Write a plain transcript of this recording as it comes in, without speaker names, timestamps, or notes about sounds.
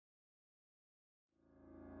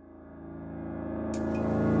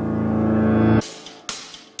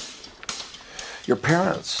Your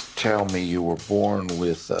parents tell me you were born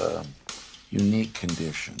with a unique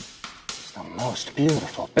condition. It's the most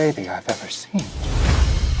beautiful baby I've ever seen.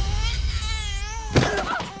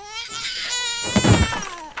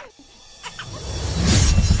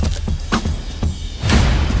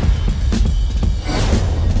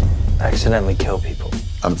 Accidentally kill people.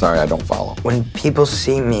 I'm sorry, I don't follow. When people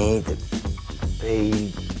see me,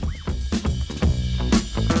 they...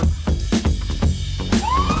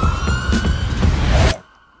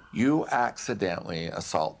 You accidentally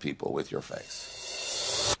assault people with your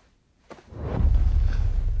face.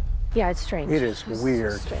 Yeah, it's strange. It is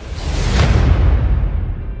weird. It's strange.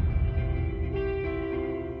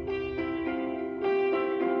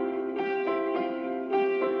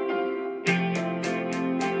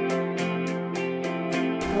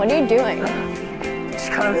 What are you doing?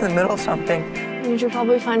 Just kind of in the middle of something. You should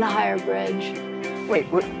probably find a higher bridge. Wait,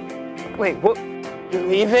 what? You're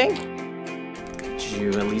leaving?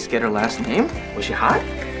 Did you at least get her last name? Was she hot?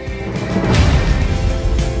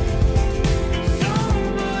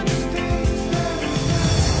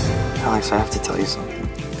 Alex, I have to tell you something.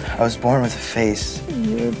 I was born with a face.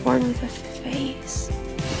 You were born with a face.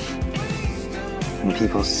 When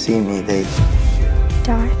people see me, they...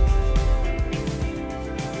 Die.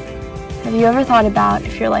 Have you ever thought about,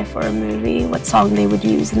 if your life were a movie, what song they would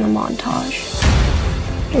use in the montage?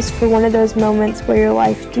 It's for one of those moments where your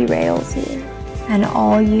life derails you, and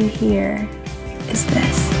all you hear is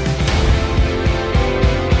this.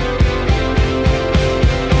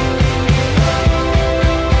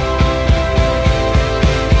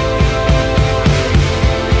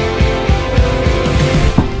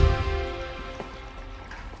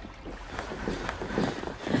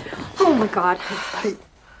 Oh my God.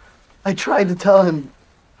 I tried to tell him.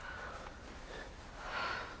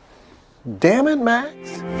 Damn it, Max.